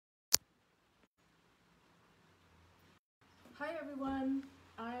Hi everyone,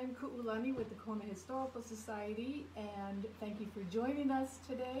 I'm Ku'ulani with the Kona Historical Society, and thank you for joining us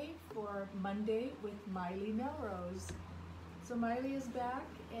today for Monday with Maile Melrose. So Maile is back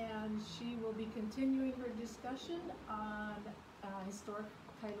and she will be continuing her discussion on historic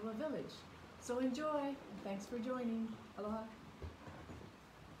Kailua Village. So enjoy, and thanks for joining. Aloha.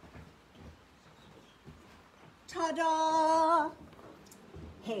 Ta-da!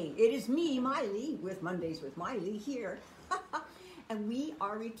 Hey, it is me, Maile, with Mondays with Maile here. And we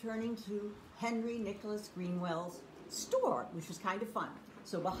are returning to Henry Nicholas Greenwell's store, which was kind of fun.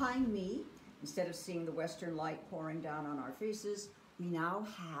 So behind me, instead of seeing the western light pouring down on our faces, we now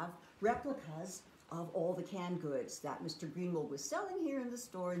have replicas of all the canned goods that Mr. Greenwell was selling here in the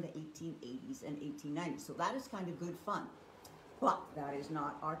store in the 1880s and 1890s. So that is kind of good fun. But that is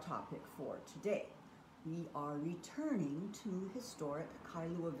not our topic for today. We are returning to historic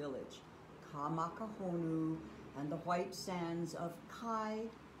Kailua Village, Kamakahonu, and the white sands of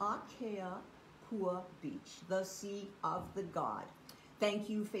Kaiakea Pua Beach, the Sea of the God. Thank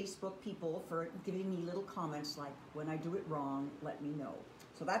you, Facebook people, for giving me little comments like, when I do it wrong, let me know.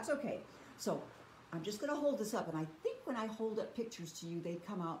 So that's okay. So I'm just gonna hold this up, and I think when I hold up pictures to you, they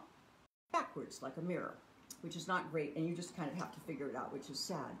come out backwards like a mirror, which is not great, and you just kind of have to figure it out, which is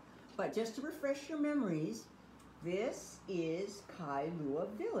sad. But just to refresh your memories, this is Kailua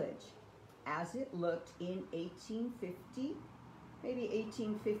Village as it looked in 1850, maybe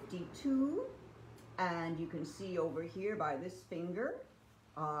 1852. And you can see over here by this finger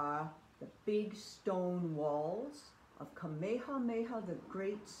the big stone walls of Kamehameha the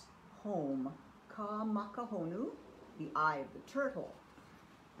Great's home, Kamakahonu, the Eye of the Turtle.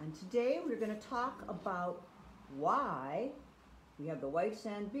 And today we're going to talk about why we have the white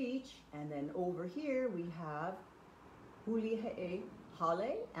sand beach, and then over here we have Hulihe'e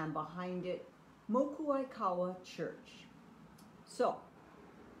Hale, and behind it Mokuaikawa Church. So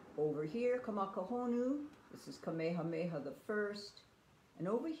over here, Kamakahonu, this is Kamehameha the First, and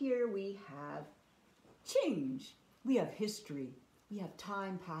over here we have change. We have history, we have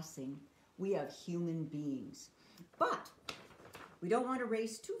time passing, we have human beings. But we don't want to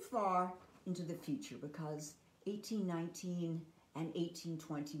race too far into the future because 1819 and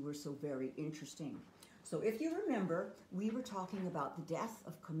 1820 were so very interesting. So if you remember, we were talking about the death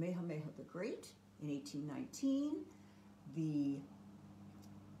of Kamehameha the Great in 1819, the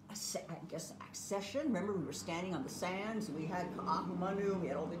accession. Remember, we were standing on the sands, and we had Ka'ahumanu, we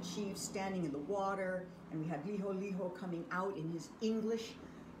had all the chiefs standing in the water, and we had Liholiho coming out in his English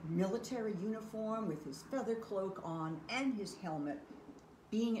military uniform with his feather cloak on and his helmet,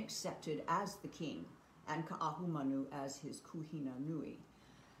 being accepted as the king, and Ka'ahumanu as his kuhina nui.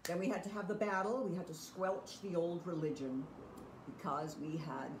 Then we had to have the battle. We had to squelch the old religion because we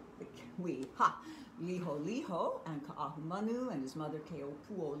had Liholiho and Ka'ahumanu and his mother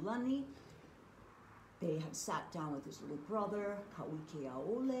Keopuolani. They had sat down with his little brother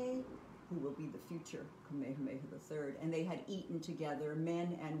Kauikeaole, who will be the future Kamehameha III, and they had eaten together,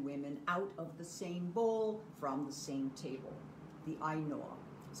 men and women, out of the same bowl from the same table, the Ainoa.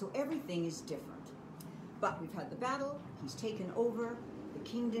 So everything is different. But we've had the battle. He's taken over. The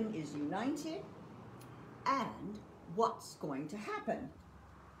kingdom is united, and what's going to happen?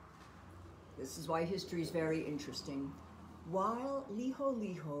 This is why history is very interesting. While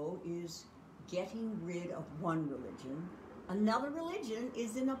Liholiho is getting rid of one religion, another religion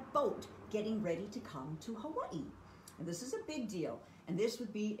is in a boat getting ready to come to Hawaii. And this is a big deal. And this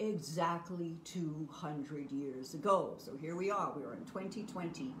would be exactly 200 years ago. So here we are in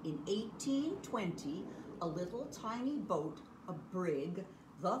 2020. In 1820, a little tiny boat, a brig,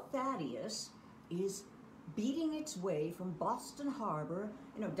 the Thaddeus, is beating its way from Boston Harbor,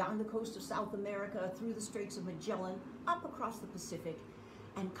 down the coast of South America, through the Straits of Magellan, up across the Pacific,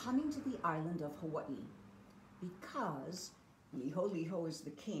 and coming to the island of Hawaii, because Liholiho is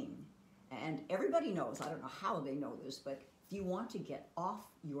the king. And everybody knows, I don't know how they know this, but if you want to get off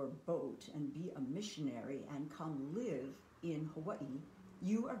your boat and be a missionary and come live in Hawaii,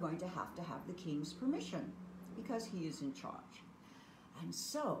 you are going to have the king's permission, because he is in charge. And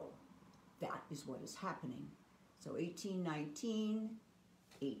so that is what is happening. So 1819,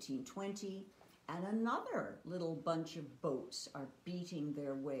 1820, and another little bunch of boats are beating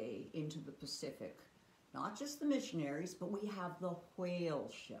their way into the Pacific. Not just the missionaries, but we have the whale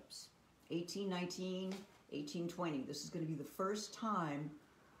ships. 1819, 1820. This is going to be the first time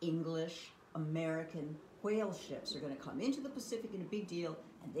English, American whale ships are going to come into the Pacific in a big deal,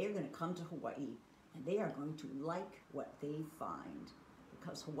 and they're going to come to Hawaii, and they are going to like what they find,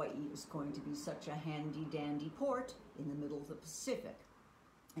 because Hawaii is going to be such a handy-dandy port in the middle of the Pacific.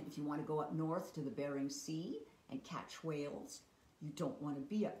 And if you want to go up north to the Bering Sea and catch whales. You don't want to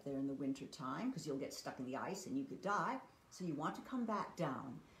be up there in the winter time because you'll get stuck in the ice and you could die. So you want to come back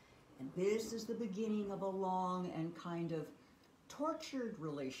down. And this is the beginning of a long and kind of tortured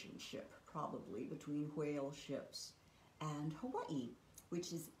relationship, probably, between whale ships and Hawaii,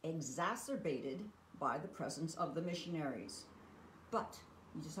 which is exacerbated by the presence of the missionaries. But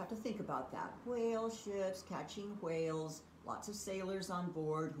you just have to think about that. Whale ships, catching whales, lots of sailors on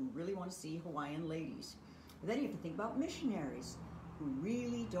board who really want to see Hawaiian ladies. And then you have to think about missionaries who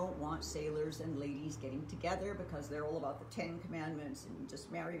really don't want sailors and ladies getting together because they're all about the 10 Commandments and you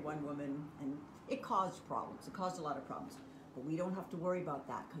just marry one woman, and it caused problems. It caused a lot of problems. But we don't have to worry about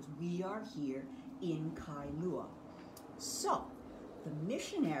that because we are here in Kailua. So, the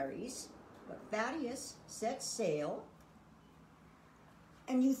missionaries, the Thaddeus set sail,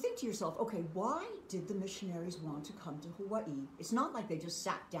 and you think to yourself, okay, why did the missionaries want to come to Hawaii? It's not like they just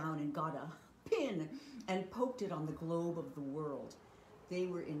sat down and got a pin and poked it on the globe of the world. They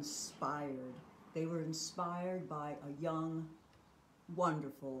were inspired. They were inspired by a young,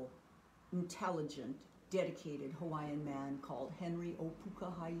 wonderful, intelligent, dedicated Hawaiian man called Henry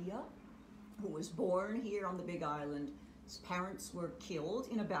Opukahaia, who was born here on the Big Island. His parents were killed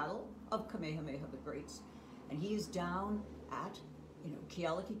in a battle of Kamehameha the Great, and he is down at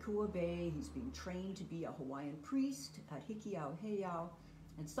Kealakekua Bay. He's being trained to be a Hawaiian priest at Hikiau Heiau,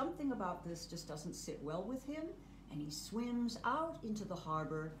 and something about this just doesn't sit well with him, and he swims out into the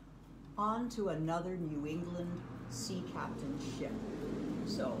harbor onto another New England sea captain ship.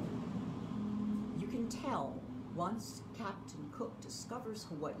 So you can tell once Captain Cook discovers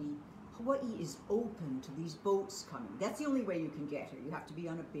Hawaii, Hawaii is open to these boats coming. That's the only way you can get here. You have to be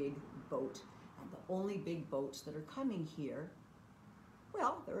on a big boat, and the only big boats that are coming here,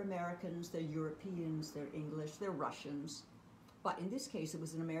 well, they're Americans, they're Europeans, they're English, they're Russians. But in this case, it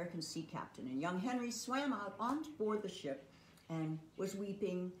was an American sea captain. And young Henry swam out on board the ship and was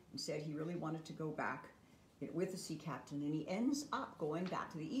weeping and said he really wanted to go back with the sea captain. And he ends up going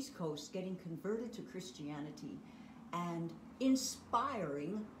back to the East Coast, getting converted to Christianity and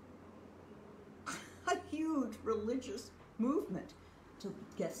inspiring a huge religious movement to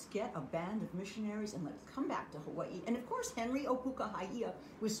get a band of missionaries and let's come back to Hawaii. And of course, Henry Opukahaia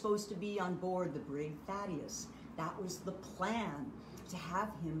was supposed to be on board the brig Thaddeus. That was the plan, to have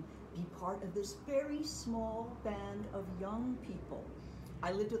him be part of this very small band of young people.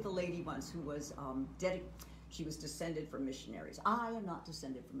 I lived with a lady once who was she was descended from missionaries. I am not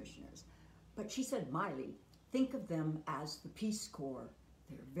descended from missionaries. But she said, Maile, think of them as the Peace Corps.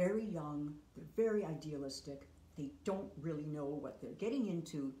 They're very young, they're very idealistic, they don't really know what they're getting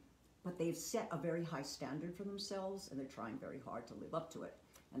into, but they've set a very high standard for themselves and they're trying very hard to live up to it.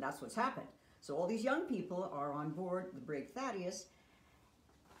 And that's what's happened. So all these young people are on board the brig Thaddeus,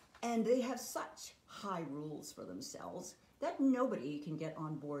 and they have such high rules for themselves that nobody can get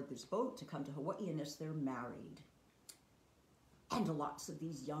on board this boat to come to Hawaii unless they're married. And lots of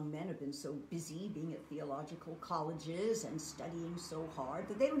these young men have been so busy being at theological colleges and studying so hard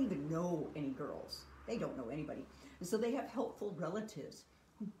that they don't even know any girls. They don't know anybody. And so they have helpful relatives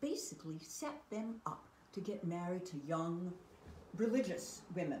who basically set them up to get married to young religious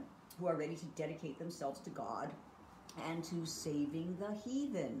women who are ready to dedicate themselves to God and to saving the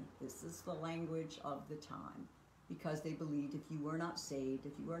heathen. This is the language of the time, because they believed if you were not saved,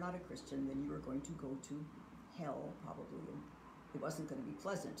 if you were not a Christian, then you were going to go to hell probably, and it wasn't going to be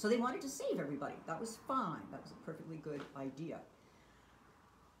pleasant. So they wanted to save everybody. That was fine. That was a perfectly good idea.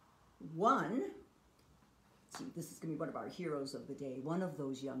 This is going to be one of our heroes of the day. One of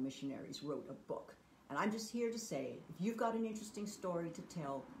those young missionaries wrote a book. And I'm just here to say, if you've got an interesting story to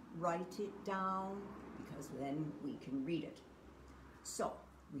tell, write it down, because then we can read it. So,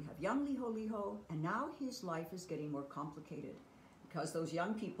 we have young Liho, and now his life is getting more complicated, because those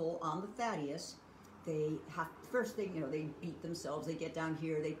young people on the Thaddeus, they beat themselves, they get down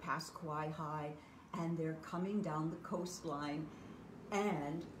here, they pass Kauai High, and they're coming down the coastline,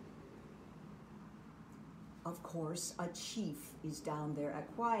 and of course, a chief is down there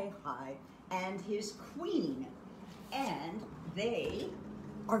at Kauai High, and his queen, and they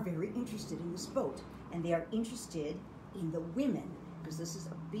are very interested in this boat, and they are interested in the women, because this is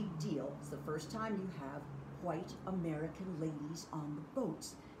a big deal. It's the first time you have white American ladies on the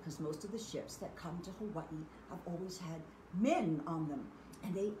boats, because most of the ships that come to Hawaii have always had men on them,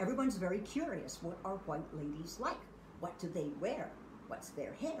 and everyone's very curious. What are white ladies like? What do they wear? What's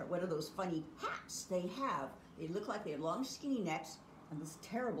their hair? What are those funny hats they have? They look like they have long skinny necks and this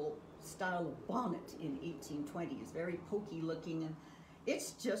terrible style of bonnet in 1820s, very pokey looking, and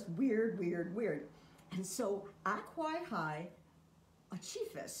it's just weird, weird, weird. And so at Kauai High, a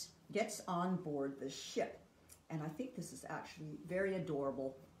chiefess gets on board the ship, and I think this is actually very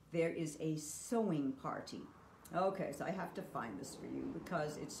adorable. There is a sewing party. Okay, so I have to find this for you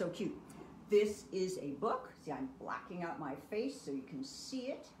because it's so cute. This is a book. See, I'm blacking out my face so you can see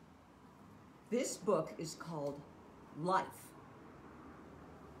it. This book is called Life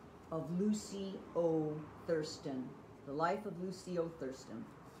of Lucy O. Thurston. The Life of Lucy O. Thurston.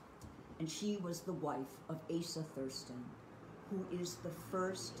 And she was the wife of Asa Thurston, who is the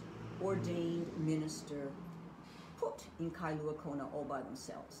first ordained minister put in Kailua Kona all by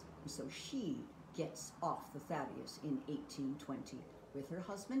themselves. And so she gets off the Thaddeus in 1820 with her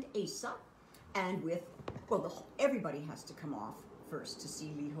husband Asa, and with, well, everybody has to come off first to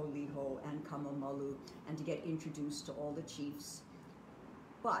see Liho and Kamamalu and to get introduced to all the chiefs.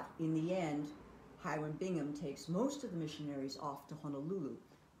 But in the end, Hiram Bingham takes most of the missionaries off to Honolulu.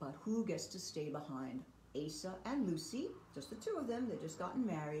 But who gets to stay behind? Asa and Lucy, just the two of them, they've just gotten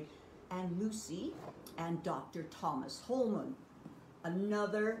married, and Lucy and Dr. Thomas Holman.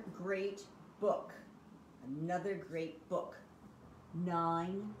 Another great book. Another great book.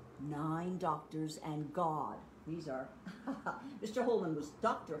 Nine Doctors and God. These are, Dr. Holman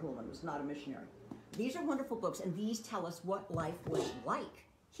was not a missionary. These are wonderful books, and these tell us what life was like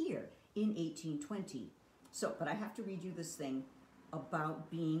here in 1820. So, but I have to read you this thing about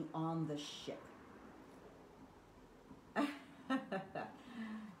being on the ship.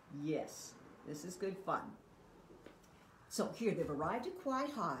 Yes, this is good fun. So here, they've arrived at Kauai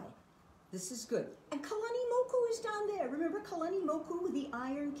High. This is good. And Kalani Moku is down there. Remember Kalani Moku with the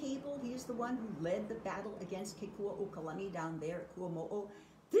iron cable? He is the one who led the battle against Kekua o Kalani down there at Kuamo'o.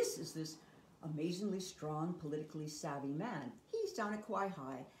 This is this amazingly strong, politically savvy man. He's down at Kauai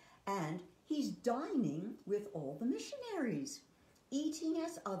High, and he's dining with all the missionaries, eating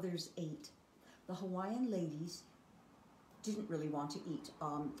as others ate. The Hawaiian ladies didn't really want to eat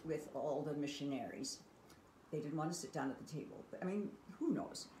with all the missionaries. They didn't want to sit down at the table. But I mean, who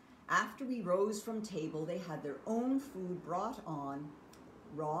knows? After we rose from table, they had their own food brought on,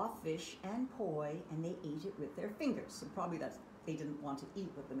 raw fish and poi, and they ate it with their fingers. So probably they didn't want to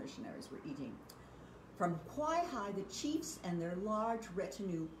eat what the missionaries were eating. From Kauai High, the chiefs and their large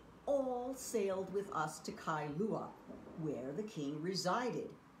retinue all sailed with us to Kailua, where the king resided.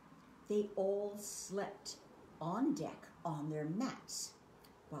 They all slept on deck on their mats,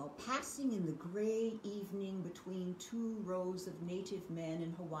 while passing in the gray evening between two rows of native men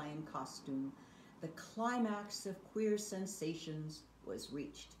in Hawaiian costume, the climax of queer sensations was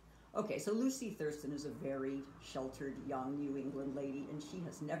reached. Okay, so Lucy Thurston is a very sheltered young New England lady, and she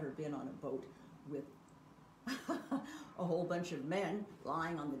has never been on a boat with a whole bunch of men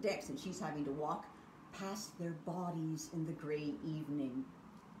lying on the decks, and she's having to walk past their bodies in the gray evening.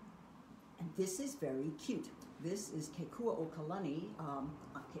 And this is very cute. This is Kekua o Kalani.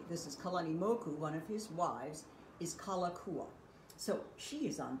 This is Kalani Moku, one of his wives, is Kalakua. So she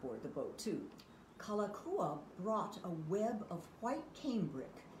is on board the boat too. Kalakua brought a web of white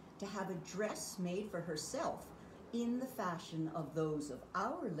cambric to have a dress made for herself in the fashion of those of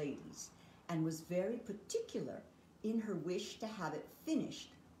our ladies, and was very particular in her wish to have it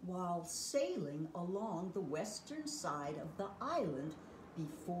finished while sailing along the western side of the island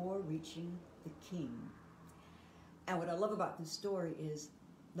before reaching the king. And what I love about this story is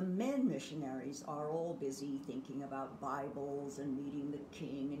the men missionaries are all busy thinking about Bibles and meeting the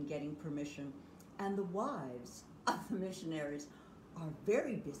king and getting permission. And the wives of the missionaries are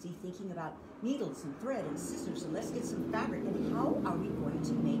very busy thinking about needles and thread and scissors, and let's get some fabric, and how are we going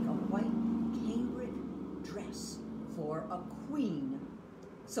to make a white cambric dress for a queen.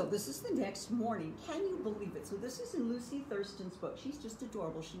 So this is the next morning. Can you believe it? So this is in Lucy Thurston's book. She's just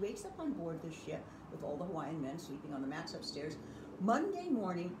adorable. She wakes up on board this ship with all the Hawaiian men sleeping on the mats upstairs. Monday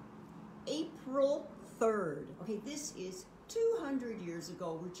morning, April 3rd. Okay, this is 200 years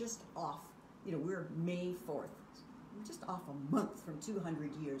ago. We're just off. We're May 4th. We're just off a month from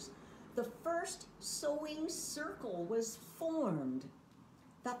 200 years. The first sewing circle was formed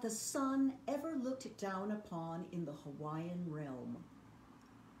that the sun ever looked down upon in the Hawaiian realm.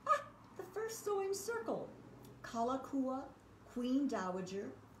 The first sewing circle. Kalakua, Queen Dowager,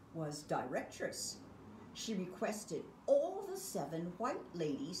 was directress. She requested all the 7 white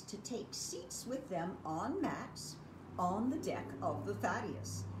ladies to take seats with them on mats on the deck of the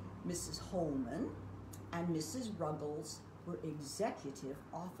Thaddeus. Mrs. Holman and Mrs. Ruggles were executive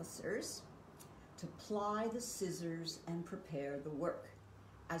officers to ply the scissors and prepare the work.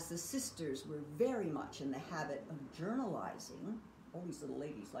 As the sisters were very much in the habit of journalizing, all these little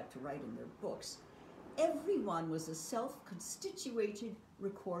ladies like to write in their books, everyone was a self-constituted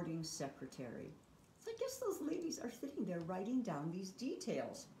recording secretary. So I guess those ladies are sitting there writing down these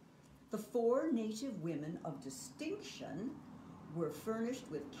details. The 4 native women of distinction were furnished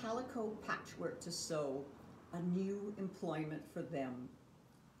with calico patchwork to sew, a new employment for them.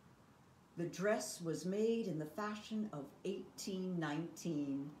 The dress was made in the fashion of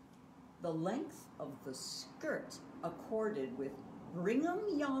 1819. The length of the skirt accorded with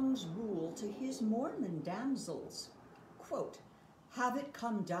Brigham Young's rule to his Mormon damsels, quote, "Have it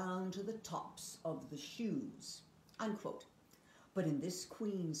come down to the tops of the shoes," unquote. But in this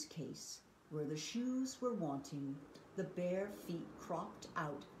queen's case, where the shoes were wanting, the bare feet cropped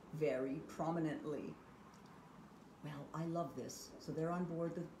out very prominently. Well, I love this. So they're on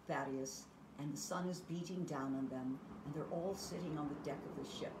board the Thaddeus, and the sun is beating down on them, and they're all sitting on the deck of the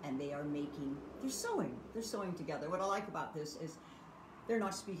ship, and they're sewing together. What I like about this is they're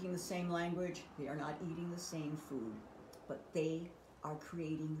not speaking the same language, they are not eating the same food, but they are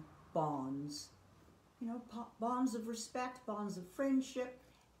creating bonds, bonds of respect, bonds of friendship,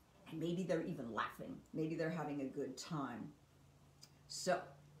 and maybe they're even laughing. Maybe they're having a good time. So,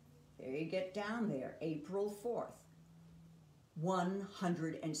 there you get down there, April 4th,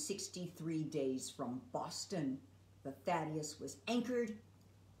 163 days from Boston. The Thaddeus was anchored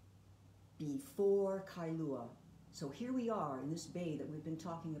before Kailua. So here we are in this bay that we've been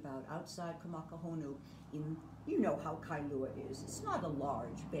talking about outside Kamakahonu. You know how Kailua is. It's not a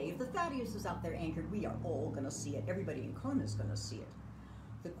large bay. If the Thaddeus is out there anchored, we are all going to see it. Everybody in Kona is going to see it.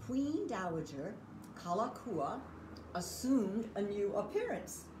 The Queen Dowager, Kalakua, assumed a new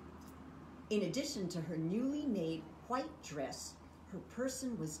appearance. In addition to her newly made white dress, her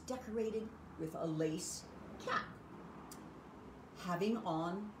person was decorated with a lace cap, having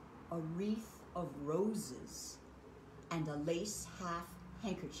on a wreath of roses and a lace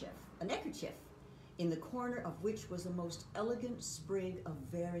a neckerchief, in the corner of which was a most elegant sprig of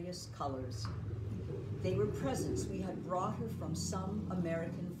various colors. They were presents we had brought her from some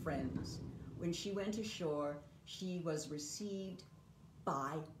American friends. When she went ashore, she was received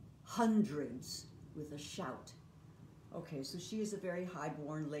by hundreds with a shout. Okay, so she is a very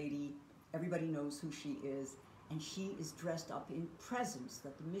high-born lady. Everybody knows who she is, and she is dressed up in presents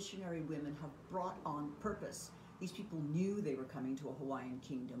that the missionary women have brought on purpose. These people knew they were coming to a Hawaiian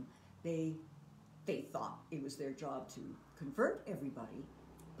kingdom. They thought it was their job to convert everybody,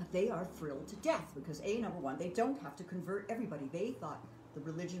 but they are thrilled to death because number one, they don't have to convert everybody. They thought the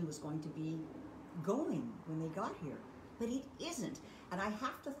religion was going to be going when they got here, but it isn't. And I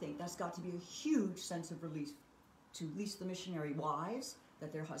have to think that's got to be a huge sense of relief to at least the missionary wives,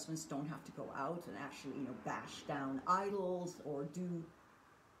 that their husbands don't have to go out and actually, bash down idols or do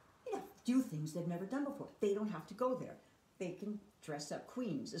things they've never done before. They don't have to go there. They can dress up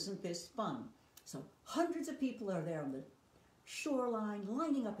queens. Isn't this fun? So hundreds of people are there on the shoreline,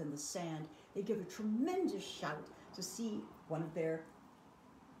 lining up in the sand. They give a tremendous shout to see one of their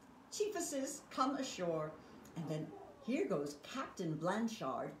chiefesses come ashore. And then here goes Captain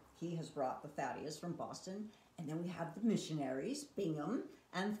Blanchard. He has brought the Thaddeus from Boston. And then we have the missionaries, Bingham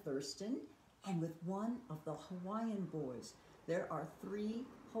and Thurston, and with one of the Hawaiian boys. There are 3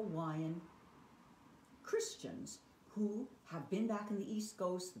 Hawaiian Christians who have been back in the East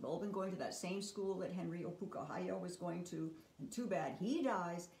Coast. They've all been going to that same school that Henry Opukahaia was going to, and too bad he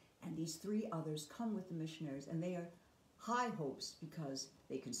dies, and these 3 others come with the missionaries, and they are high hopes because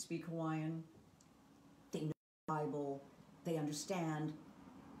they can speak Hawaiian, they know the Bible, they understand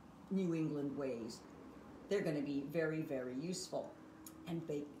New England ways. They're going to be very, very useful. And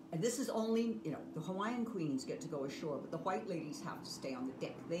this is only, the Hawaiian queens get to go ashore, but the white ladies have to stay on the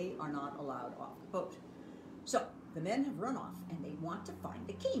deck. They are not allowed off the boat. So the men have run off, and they want to find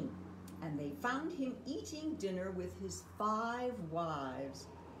the king. And they found him eating dinner with his 5 wives,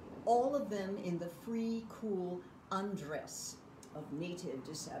 all of them in the free, cool undress of native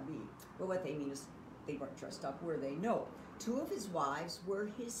dishabille. Well, what they mean is they weren't dressed up, were they? No. 2 of his wives were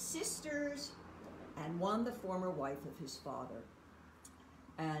his sisters, and one the former wife of his father.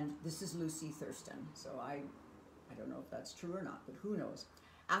 And this is Lucy Thurston, so I don't know if that's true or not, but who knows.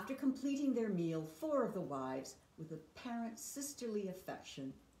 After completing their meal, 4 of the wives, with apparent sisterly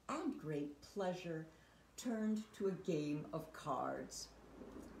affection and great pleasure, turned to a game of cards.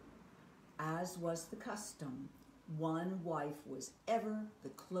 As was the custom, one wife was ever the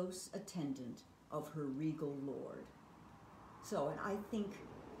close attendant of her regal lord. So, and I think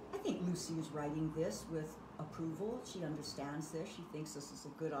Lucy is writing this with approval. She understands this. She thinks this is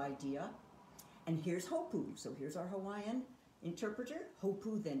a good idea. And here's Hopu. So here's our Hawaiian interpreter.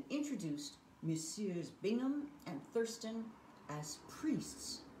 Hopu then introduced Messieurs Bingham and Thurston as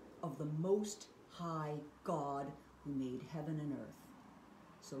priests of the Most High God who made heaven and earth.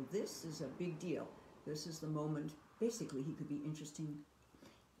 So this is a big deal. This is the moment, basically, he could be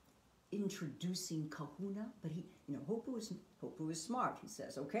introducing kahuna, but Hopu is smart. He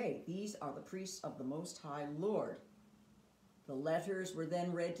says, okay, these are the priests of the Most High Lord. The letters were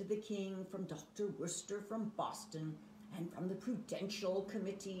then read to the king from Dr. Worcester from Boston and from the prudential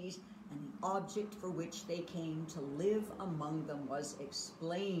committees, and the object for which they came to live among them was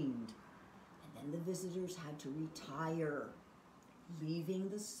explained. And then the visitors had to retire, leaving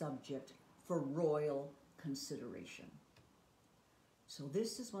the subject for royal consideration. So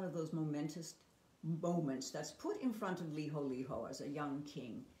this is one of those momentous moments that's put in front of Liho as a young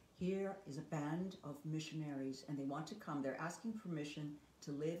king. Here is a band of missionaries, and they want to come. They're asking permission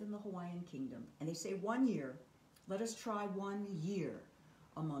to live in the Hawaiian kingdom. And they say, 1 year, let us try 1 year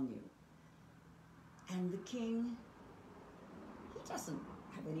among you. And the king, he doesn't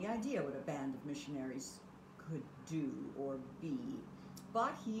have any idea what a band of missionaries could do or be.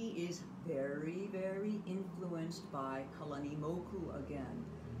 But he is very, very influenced by Kalanimoku again.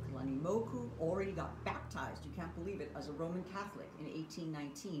 Kalanimoku already got baptized, you can't believe it, as a Roman Catholic in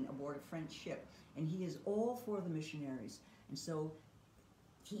 1819 aboard a French ship. And he is all for the missionaries. And so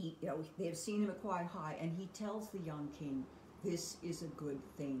they have seen him at Kauai High, and he tells the young king, this is a good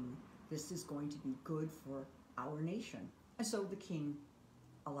thing. This is going to be good for our nation. And so the king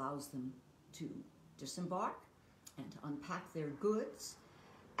allows them to disembark and to unpack their goods.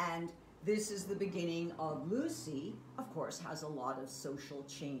 And this is the beginning of Lucy, of course, has a lot of social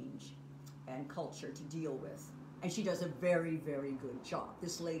change and culture to deal with. And she does a very, very good job.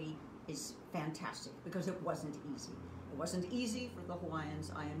 This lady is fantastic because it wasn't easy. It wasn't easy for the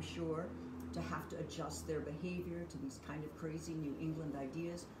Hawaiians, I am sure, to have to adjust their behavior to these kind of crazy New England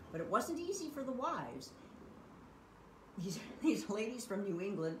ideas. But it wasn't easy for the wives. These ladies from New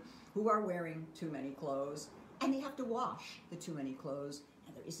England who are wearing too many clothes, and they have to wash the too many clothes,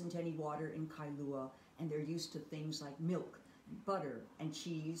 and there isn't any water in Kailua, and they're used to things like milk and butter and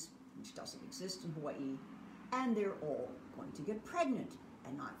cheese, which doesn't exist in Hawaii, and they're all going to get pregnant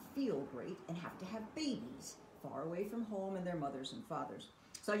and not feel great and have to have babies far away from home and their mothers and fathers.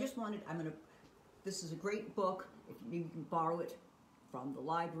 So I just wanted, this is a great book. If you can borrow it from the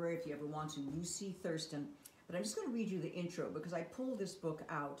library if you ever want to, Lucy Thurston. But I'm just going to read you the intro because I pulled this book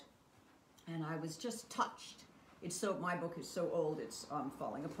out and I was just touched. My book is so old, it's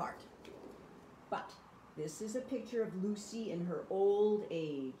falling apart. But this is a picture of Lucy in her old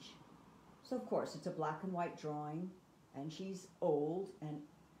age. So of course it's a black and white drawing, and she's old, and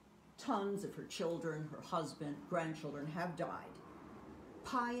tons of her children, her husband, grandchildren have died.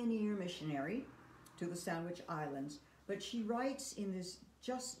 Pioneer missionary to the Sandwich Islands, but she writes in this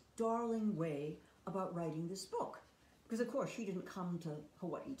just darling way about writing this book. Because of course she didn't come to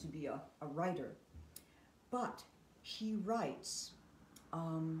Hawaii to be a writer, but she writes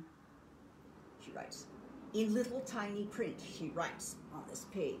in little tiny print, she writes on this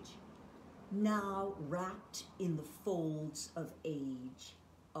page, now wrapped in the folds of age,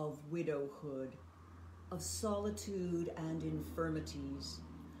 of widowhood, of solitude and infirmities,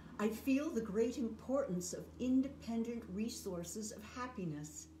 I feel the great importance of independent resources of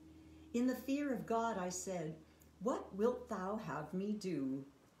happiness. In the fear of God, I said, what wilt thou have me do?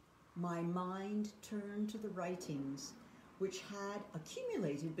 My mind turned to the writings which had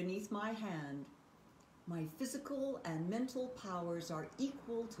accumulated beneath my hand. My physical and mental powers are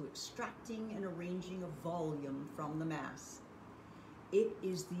equal to extracting and arranging a volume from the mass. It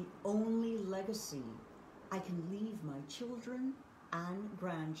is the only legacy I can leave my children and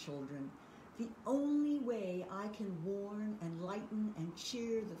grandchildren, the only way I can warn, enlighten, and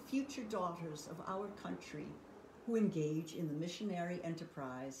cheer the future daughters of our country who engage in the missionary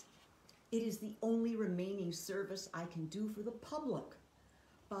enterprise. It is the only remaining service I can do for the public,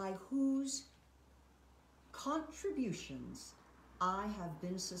 by whose contributions I have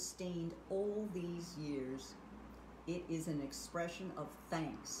been sustained all these years. It is an expression of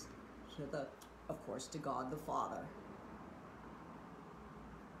thanks of course, to God the Father.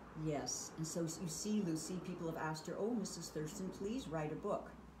 Yes, and so you see, Lucy, people have asked her, oh, Mrs. Thurston, please write a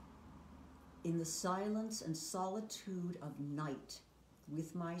book. In the silence and solitude of night,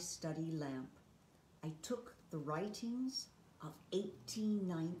 with my study lamp, I took the writings of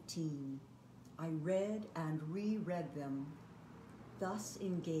 1819. I read and reread them. Thus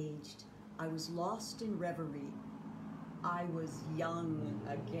engaged, I was lost in reverie. I was young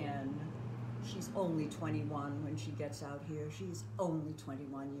again. She's only 21 when she gets out here. She's only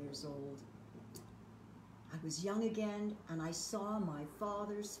 21 years old. I was young again, and I saw my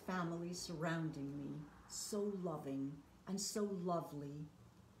father's family surrounding me, so loving and so lovely.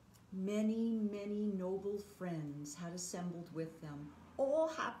 Many, many noble friends had assembled with them, all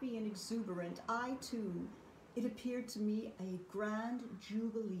happy and exuberant. I too It appeared to me a grand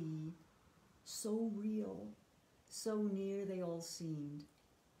jubilee, so real, so near they all seemed,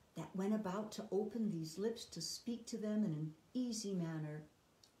 that when about to open these lips to speak to them in an easy manner,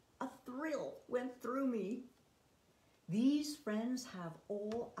 a thrill went through me. These friends have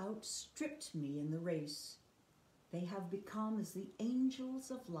all outstripped me in the race. They have become as the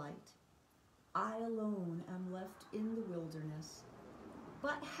angels of light. I alone am left in the wilderness,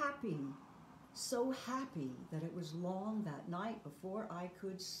 but happy, so happy that it was long that night before I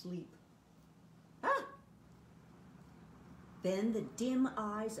could sleep. Ah! Then the dim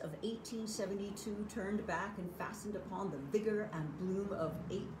eyes of 1872 turned back and fastened upon the vigor and bloom of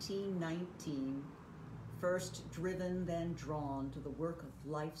 1819, first driven, then drawn to the work of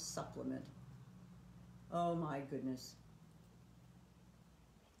life's supplement. Oh my goodness.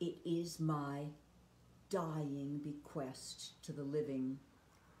 It is my dying bequest to the living,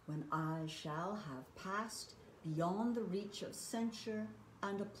 when I shall have passed beyond the reach of censure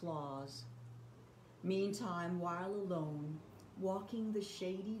and applause. Meantime, while alone, walking the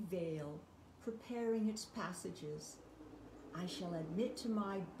shady vale, preparing its passages, I shall admit to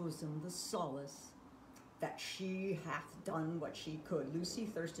my bosom the solace that she hath done what she could. Lucy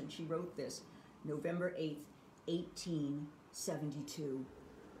Thurston, she wrote this November 8th, 1872.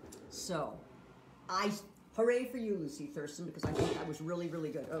 So, hooray for you, Lucy Thurston, because I think that was really, really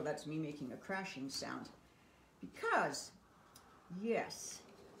good. Oh, that's me making a crashing sound. Because, yes,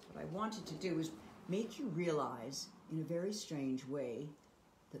 what I wanted to do is make you realize in a very strange way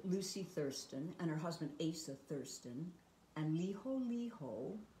that Lucy Thurston and her husband Asa Thurston and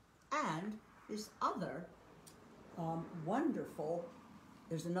Liho and this other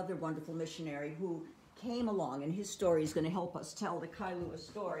there's another wonderful missionary who came along, and his story is going to help us tell the Kailua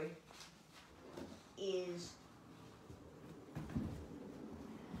story, is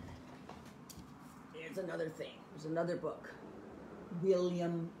there's another thing. There's another book.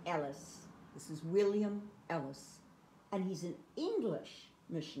 William Ellis. This is William Ellis. And he's an English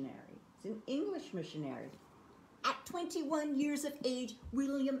missionary. He's an English missionary. At 21 years of age,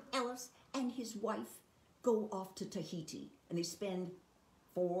 William Ellis and his wife go off to Tahiti. And they spend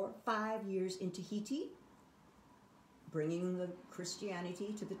 4-5 years in Tahiti, bringing the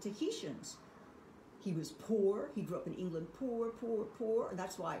Christianity to the Tahitians. He was poor. He grew up in England, poor. And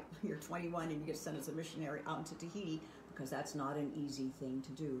that's why you're 21 and you get sent as a missionary out into Tahiti, because that's not an easy thing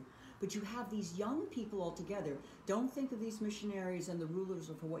to do. But you have these young people all together. Don't think of these missionaries and the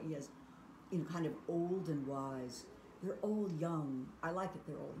rulers for what he has, kind of old and wise. They're all young. I like it.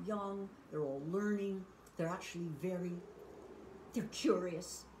 They're all young. They're all learning. They're actually they're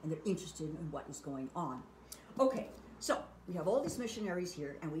curious, and they're interested in what is going on. Okay, so we have all these missionaries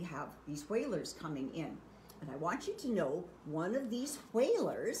here, and we have these whalers coming in. And I want you to know one of these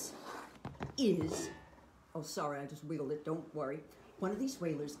whalers is, oh, sorry, I just wiggled it, don't worry. One of these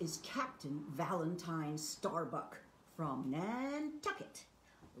whalers is Captain Valentine Starbuck from Nantucket,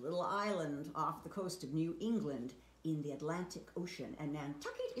 a little island off the coast of New England in the Atlantic Ocean. And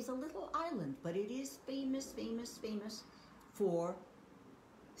Nantucket is a little island, but it is famous for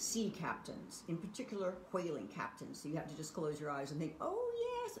sea captains, in particular whaling captains. So you have to just close your eyes and think, oh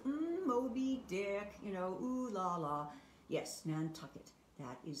yes, Moby Dick, ooh la la. Yes, Nantucket.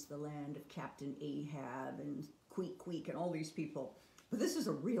 That is the land of Captain Ahab and Queek and all these people. But this is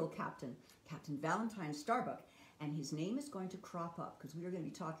a real captain, Captain Valentine Starbuck, and his name is going to crop up because we are going to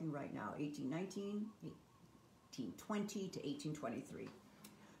be talking right now, 1819, 1820 to 1823.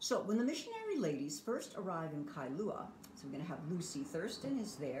 So when the missionary ladies first arrive in Kailua, so we're going to have Lucy Thurston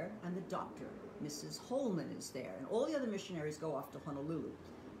is there, and the doctor, Mrs. Holman, is there, and all the other missionaries go off to Honolulu,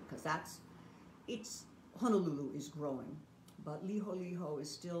 because Honolulu is growing. But Liho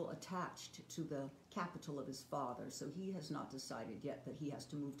is still attached to the capital of his father, so he has not decided yet that he has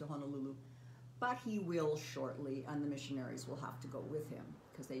to move to Honolulu. But he will shortly, and the missionaries will have to go with him,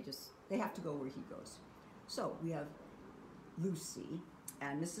 because they have to go where he goes. So we have Lucy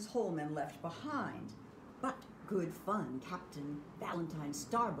and Mrs. Holman left behind. But good fun, Captain Valentine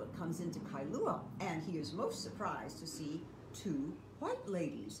Starbuck comes into Kailua, and he is most surprised to see 2 white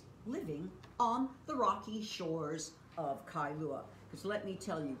ladies living on the rocky shores of Kailua. Because let me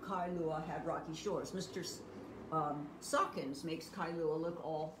tell you, Kailua had rocky shores. Mr. Sawkins makes Kailua look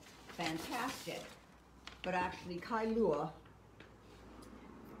all fantastic. But actually, Kailua,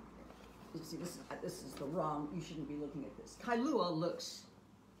 you see, this is the wrong, you shouldn't be looking at this. Kailua looks,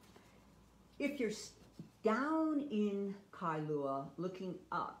 if you're down in Kailua looking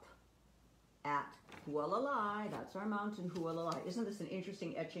up at Hualalai, that's our mountain, Hualalai. Isn't this an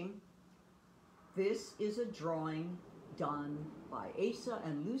interesting etching? This is a drawing done by Asa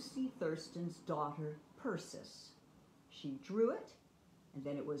and Lucy Thurston's daughter, Persis. She drew it, and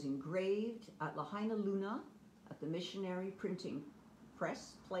then it was engraved at Lahaina Luna at the Missionary Printing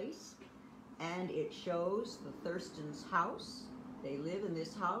Press place, and it shows the Thurstons' house. They live in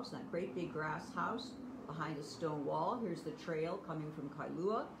this house, that great big grass house behind a stone wall. Here's the trail coming from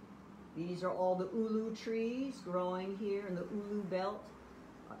Kailua. These are all the ulu trees growing here in the ulu belt.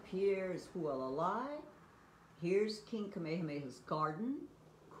 Up here is Hualalai. Here's King Kamehameha's garden,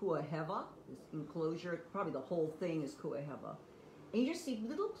 Kuaheva, this enclosure. Probably the whole thing is Kuaheva. And you just see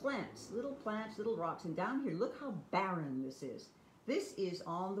little plants, little rocks. And down here, look how barren this is. This is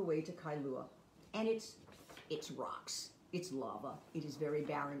on the way to Kailua. And it's rocks, it's lava. It is very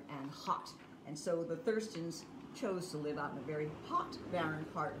barren and hot. And so the Thurstons chose to live out in a very hot, barren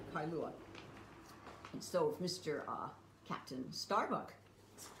part of Kailua. And so if Mr. Captain Starbuck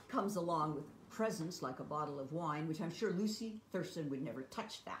comes along with presents like a bottle of wine, which I'm sure Lucy Thurston would never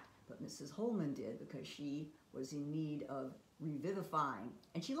touch that, but Mrs. Holman did because she was in need of revivifying.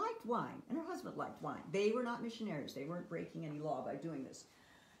 And she liked wine, and her husband liked wine. They were not missionaries. They weren't breaking any law by doing this.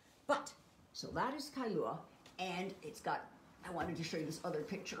 But, so that is Kailua, and it's got, I wanted to show you this other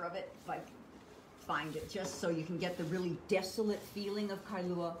picture of it, if I find it, just so you can get the really desolate feeling of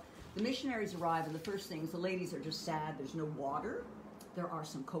Kailua. The missionaries arrive, and the first things, the ladies are just sad. There's no water. There are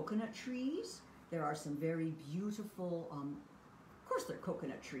some coconut trees. There are some very beautiful, of course they're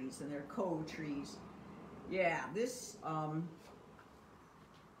coconut trees, and they're trees. Yeah, this, I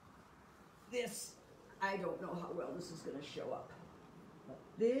don't know how well this is going to show up. But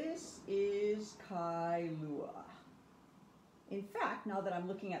this is Kailua. In fact, now that I'm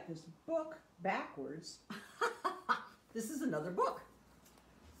looking at this book backwards, this is another book.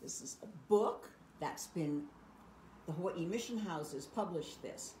 This is a book that's been, the Hawaii Mission Houses published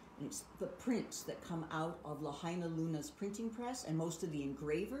this. And it's the prints that come out of Lahaina Luna's printing press, and most of the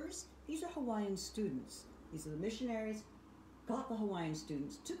engravers, these are Hawaiian students. These are the missionaries, got the Hawaiian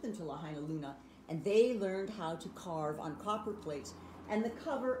students, took them to Lahaina Luna, and they learned how to carve on copper plates. And the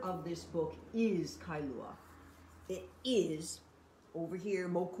cover of this book is Kailua. It is, over here,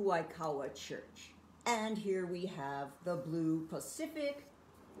 Mokuaikaua Church. And here we have the Blue Pacific.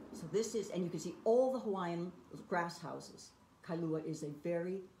 So this is, and you can see all the Hawaiian grass houses. Kailua is a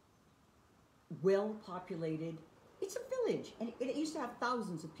very well-populated, it's a village, and it used to have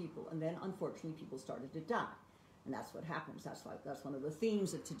thousands of people, and then unfortunately people started to die. And that's what happens. That's one of the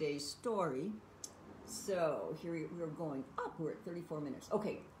themes of today's story. So here we're going up, we're at 34 minutes.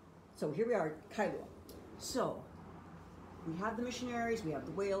 Okay, so here we are at Kailua. So we have the missionaries, we have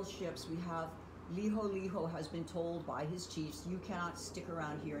the whale ships, we have Liho has been told by his chiefs, you cannot stick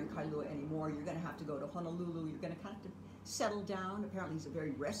around here in Kailua anymore. You're going to have to go to Honolulu. You're going to have to settle down. Apparently he's a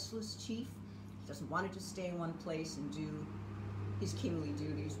very restless chief. He doesn't want to just stay in one place and do his kingly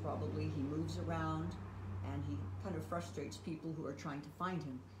duties, probably. He moves around, and he kind of frustrates people who are trying to find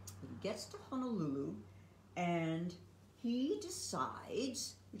him. But he gets to Honolulu, and he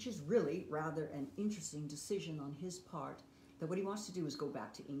decides, which is really rather an interesting decision on his part, that what he wants to do is go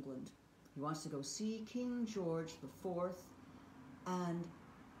back to England. He wants to go see King George IV and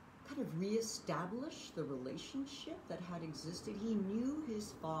kind of reestablish the relationship that had existed. He knew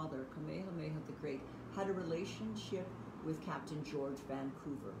his father, Kamehameha the Great, had a relationship with Captain George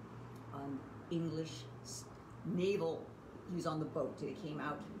Vancouver, an English naval. He was on the boat. They came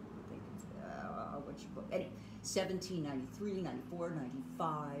out, I think, which book? Anyway, 1793, 94,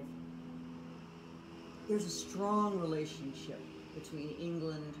 95. There's a strong relationship between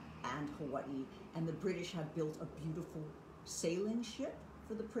England and Hawaii, and the British have built a beautiful sailing ship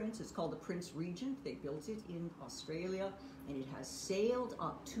for the Prince. It's called the Prince Regent. They built it in Australia, and it has sailed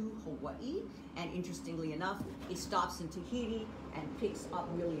up to Hawaii, and interestingly enough, it stops in Tahiti and picks up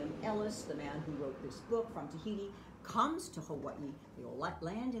William Ellis, the man who wrote this book, from Tahiti, comes to Hawaii. They all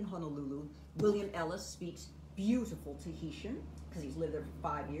land in Honolulu. William Ellis speaks beautiful Tahitian, because he's lived there for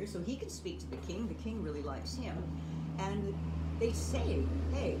 5 years, so he can speak to the king. The king really likes him. And they say,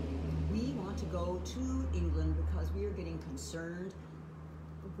 hey, we want to go to England because we are getting concerned.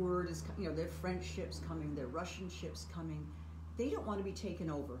 The word is, there are French ships coming, there are Russian ships coming. They don't want to be taken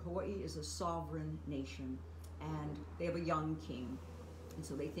over. Hawaii is a sovereign nation, and they have a young king. And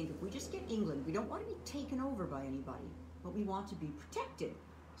so they think, if we just get England, we don't want to be taken over by anybody, but we want to be protected.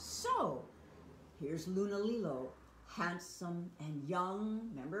 So here's Lunalilo, handsome and young.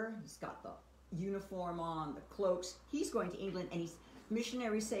 Remember, he's got the uniform on, the cloaks. He's going to England, and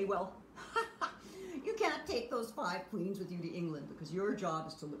missionaries say, well, you can't take those 5 queens with you to England because your job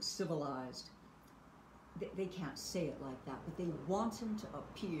is to look civilized. They can't say it like that, but they want him to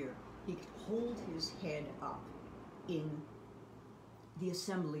appear. He could hold his head up in the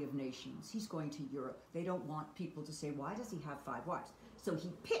Assembly of Nations. He's going to Europe. They don't want people to say, why does he have 5 wives? So he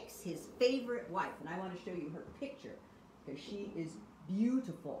picks his favorite wife, and I want to show you her picture because she is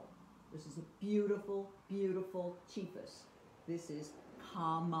beautiful. This is a beautiful, beautiful chiefess. This is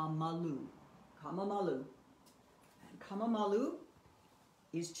Kamamalu. Kamamalu. And Kamamalu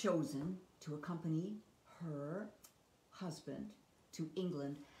is chosen to accompany her husband to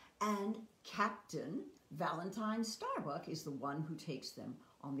England, and Captain Valentine Starbuck is the one who takes them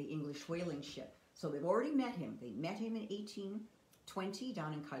on the English whaling ship. So they've already met him. They met him in 1820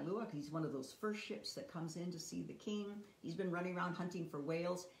 down in Kailua. He's one of those first ships that comes in to see the king. He's been running around hunting for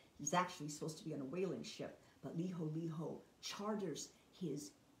whales. He's actually supposed to be on a whaling ship, but Liho charters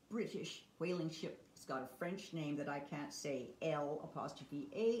his British whaling ship. It's got a French name that I can't say, L'Aigle,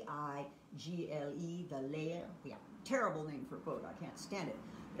 the Lair. Yeah, terrible name for a boat. I can't stand it.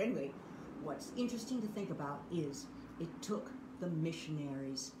 But anyway, what's interesting to think about is it took the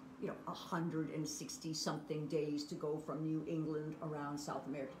missionaries, 160 something days to go from New England around South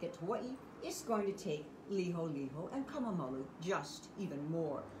America to get to Hawaii. It's going to take Liho and Kamamalu just even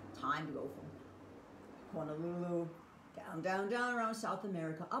more time to go from Honolulu down around South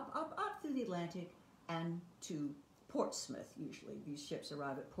America, up through the Atlantic and to Portsmouth. Usually these ships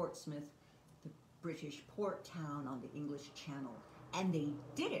arrive at Portsmouth, the British port town on the English Channel. And they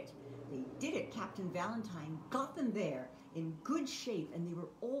did it. They did it. Captain Valentine got them there in good shape, and they were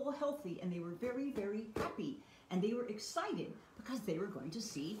all healthy, and they were very, very happy. And they were excited because they were going to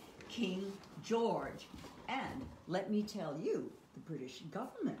see King George. And let me tell you, the British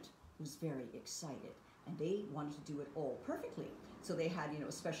government was very excited, and they wanted to do it all perfectly. So they had,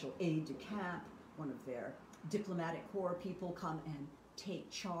 a special aide de camp, one of their diplomatic corps people come and take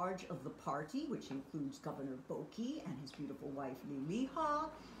charge of the party, which includes Governor Boki and his beautiful wife Liliha,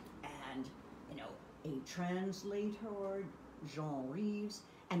 and a translator, Jean Reeves,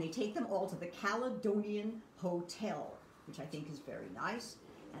 and they take them all to the Caledonian Hotel, which I think is very nice.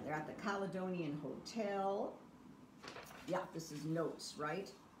 And they're at the Caledonian Hotel. Yeah, this is notes,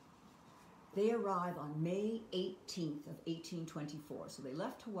 right? They arrive on May 18th of 1824. So they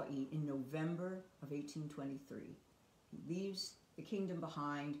left Hawaii in November of 1823. He leaves the kingdom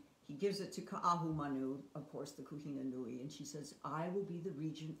behind. He gives it to Ka'ahumanu, of course, the Kuhina Nui, and she says, I will be the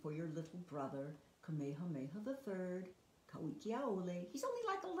regent for your little brother, Kamehameha III, Kawikiaole. He's only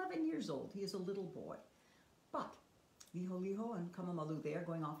like 11 years old. He is a little boy. But Liho and Kamamalu, they are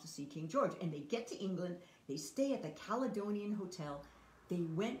going off to see King George, and they get to England. They stay at the Caledonian Hotel. They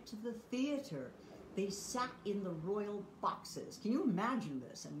went to the theater. They sat in the royal boxes. Can you imagine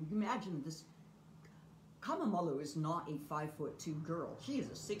this? I mean, imagine this. Kamamalu is not a 5'2" girl. She is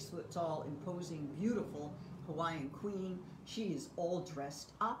a 6 foot tall, imposing, beautiful Hawaiian queen. She is all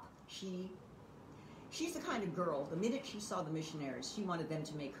dressed up. She's the kind of girl, the minute she saw the missionaries, she wanted them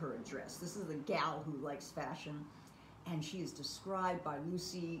to make her a dress. This is a gal who likes fashion, and she is described by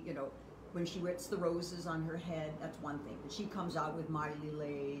Lucy, when she wears the roses on her head, that's one thing. But she comes out with Maile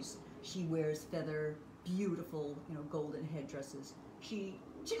lace. She wears feather, beautiful, golden headdresses. She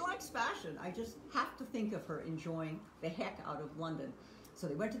likes fashion. I just have to think of her enjoying the heck out of London. So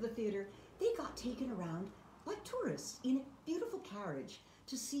they went to the theater. They got taken around like tourists in a beautiful carriage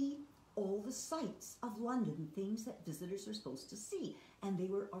to see all the sights of London, things that visitors are supposed to see. And they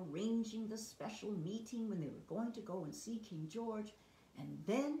were arranging the special meeting when they were going to go and see King George. And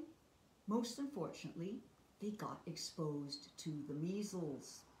then, most unfortunately, they got exposed to the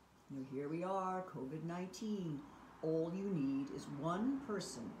measles. Here we are, COVID-19. All you need is one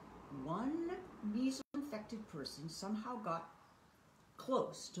person, one measles-infected person somehow got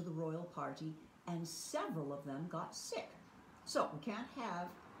close to the royal party, and several of them got sick. So we can't have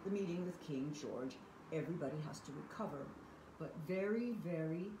the meeting with King George. Everybody has to recover. But very,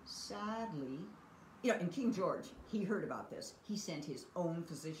 very sadly, and King George, he heard about this. He sent his own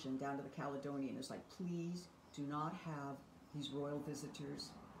physician down to the Caledonian. It's like, please do not have these royal visitors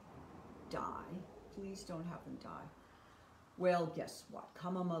die. Please don't have them die. Well, guess what?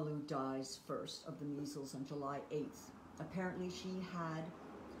 Kamamalu dies first of the measles on July 8th. Apparently she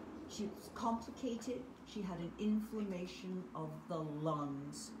was complicated. She had an inflammation of the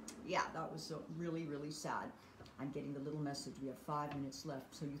lungs. Yeah, that was so really, really sad. I'm getting the little message. We have 5 minutes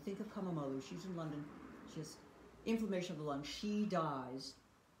left. So you think of Kamamalu. She's in London. She has inflammation of the lungs. She dies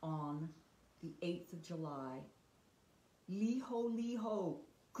on the 8th of July. Liho,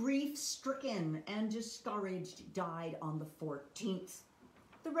 grief-stricken and discouraged, died on the 14th.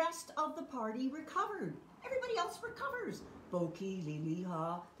 The rest of the party recovered. Everybody else recovers. Boki,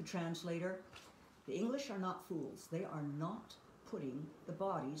 Liliha, the translator. The English are not fools. They are not putting the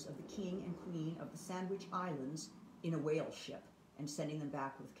bodies of the king and queen of the Sandwich Islands in a whale ship and sending them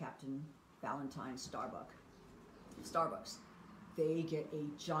back with Captain Valentine's Starbucks. They get a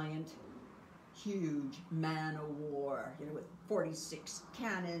giant, huge man-o-war, with 46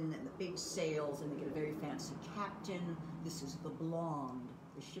 cannon and the big sails, and they get a very fancy captain. This is the Blonde.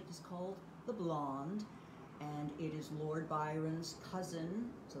 The ship is called the Blonde, and it is Lord Byron's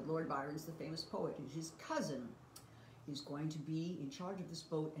cousin. So Lord Byron's the famous poet, and his cousin is going to be in charge of this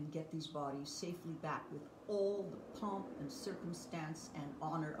boat and get these bodies safely back with all the pomp and circumstance and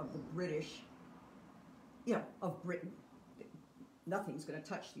honor of the British, of Britain. Nothing's going to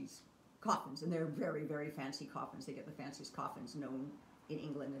touch these coffins, and they're very, very fancy coffins. They get the fanciest coffins known in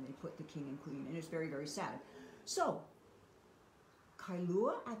England, and they put the king and queen, and it's very, very sad. So,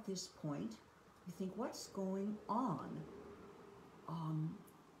 Kailua at this point, you think, what's going on?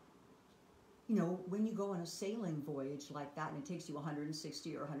 When you go on a sailing voyage like that, and it takes you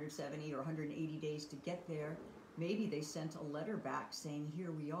 160 or 170 or 180 days to get there, maybe they sent a letter back saying,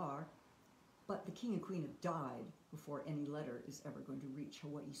 here we are, but the king and queen have died before any letter is ever going to reach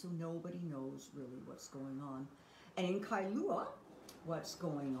Hawaii, so nobody knows really what's going on. And in Kailua, what's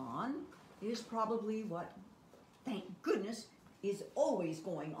going on is probably what, thank goodness, is always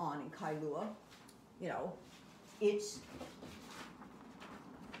going on in Kailua. It's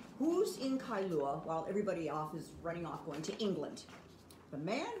who's in Kailua while everybody else is running off going to England. The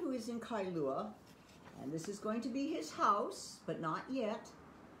man who is in Kailua, and this is going to be his house, but not yet,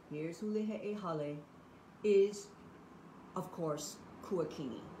 here's Hulehe'ehale, is, of course,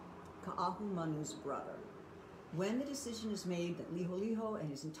 Kuakini, Ka'ahumanu's brother. When the decision is made that Liholiho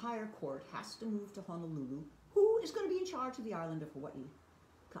and his entire court has to move to Honolulu, who is going to be in charge of the island of Hawaii?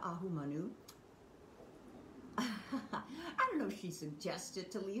 Ka'ahumanu. I don't know if she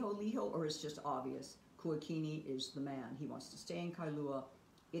suggested to Liholiho or it's just obvious. Kuakini is the man. He wants to stay in Kailua.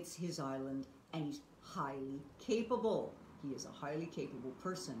 It's his island, and he's highly capable. He is a highly capable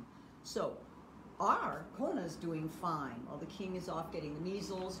person. So, our Kona's doing fine. While the king is off getting the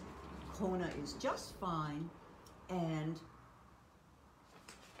measles, Kona is just fine. And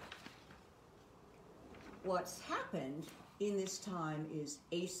what's happened in this time is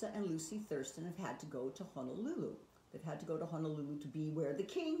Asa and Lucy Thurston have had to go to Honolulu. They've had to go to Honolulu to be where the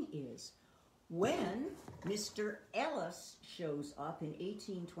king is. When Mr. Ellis shows up in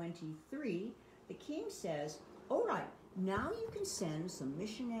 1823, the king says, all right, now you can send some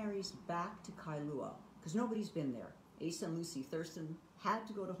missionaries back to Kailua, because nobody's been there. Asa and Lucy Thurston had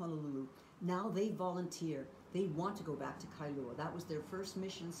to go to Honolulu. Now they volunteer. They want to go back to Kailua. That was their first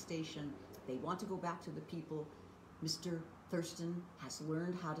mission station. They want to go back to the people. Mr. Thurston has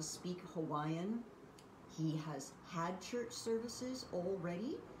learned how to speak Hawaiian. He has had church services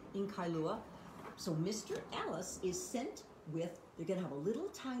already in Kailua. So Mr. Ellis is sent with, they're going to have a little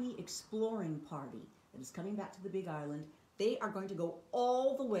tiny exploring party that is coming back to the Big Island. They are going to go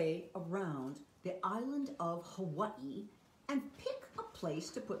all the way around the island of Hawaii and pick a place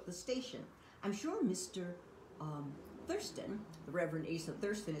to put the station. I'm sure Mr. Thurston, the Reverend Asa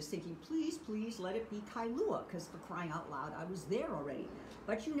Thurston, is thinking, please, please let it be Kailua, because for crying out loud, I was there already.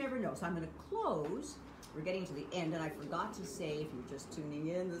 But you never know. So I'm going to close. We're getting to the end, and I forgot to say, if you're just tuning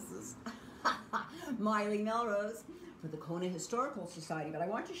in, this is Maile Melrose for the Kona Historical Society. But I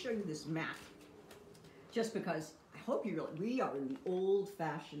want to show you this map, just because I hope you realize we are in the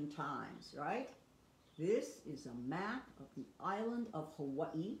old-fashioned times, right? This is a map of the island of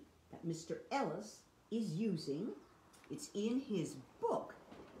Hawaii that Mr. Ellis is using. It's in his book.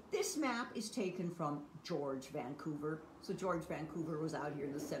 This map is taken from George Vancouver. So George Vancouver was out here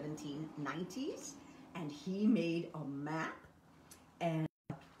in the 1790s, and he made a map. And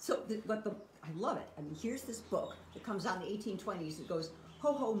so, I love it. I mean, here's this book that comes out in the 1820s. It goes,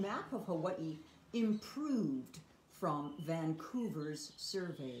 Ho-Ho Map of Hawaii, improved from Vancouver's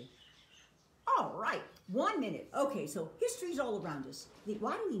survey. All right, 1 minute. Okay, so history's all around us.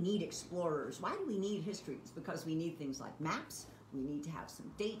 Why do we need explorers? Why do we need history? It's because we need things like maps. We need to have some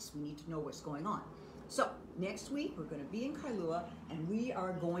dates. We need to know what's going on. So next week, we're going to be in Kailua, and we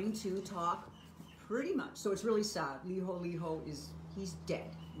are going to talk pretty much. So it's really sad. Liho he's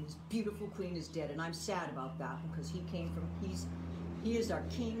dead. And his beautiful queen is dead, and I'm sad about that because he is our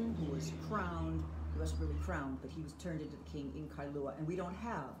king who was crowned. He wasn't really crowned, but he was turned into the king in Kailua, and we don't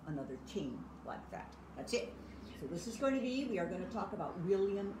have another king like that. That's it. So this is going to be, we are going to talk about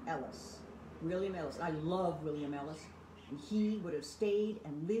William Ellis. William Ellis. I love William Ellis. And he would have stayed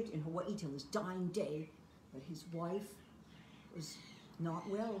and lived in Hawaii till his dying day, but his wife was not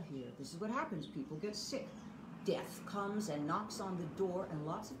well here. This is what happens. People get sick. Death comes and knocks on the door, and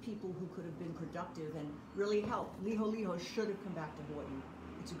lots of people who could have been productive and really helped. Liho should have come back to Hawaii.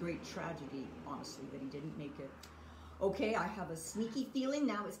 It's a great tragedy, honestly, that he didn't make it. Okay, I have a sneaky feeling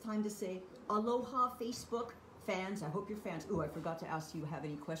now it's time to say aloha, Facebook fans. I hope you're fans. Ooh, I forgot to ask you have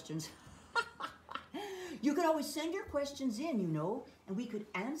any questions. You can always send your questions in, you know, and we could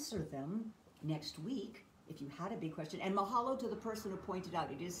answer them next week if you had a big question. And mahalo to the person who pointed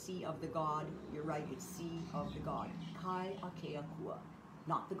out, it is Sea of the God. You're right, it's Sea of the God. Kai Akea Kua,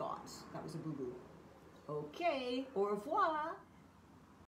 not the gods. That was a boo-boo. Okay, au revoir.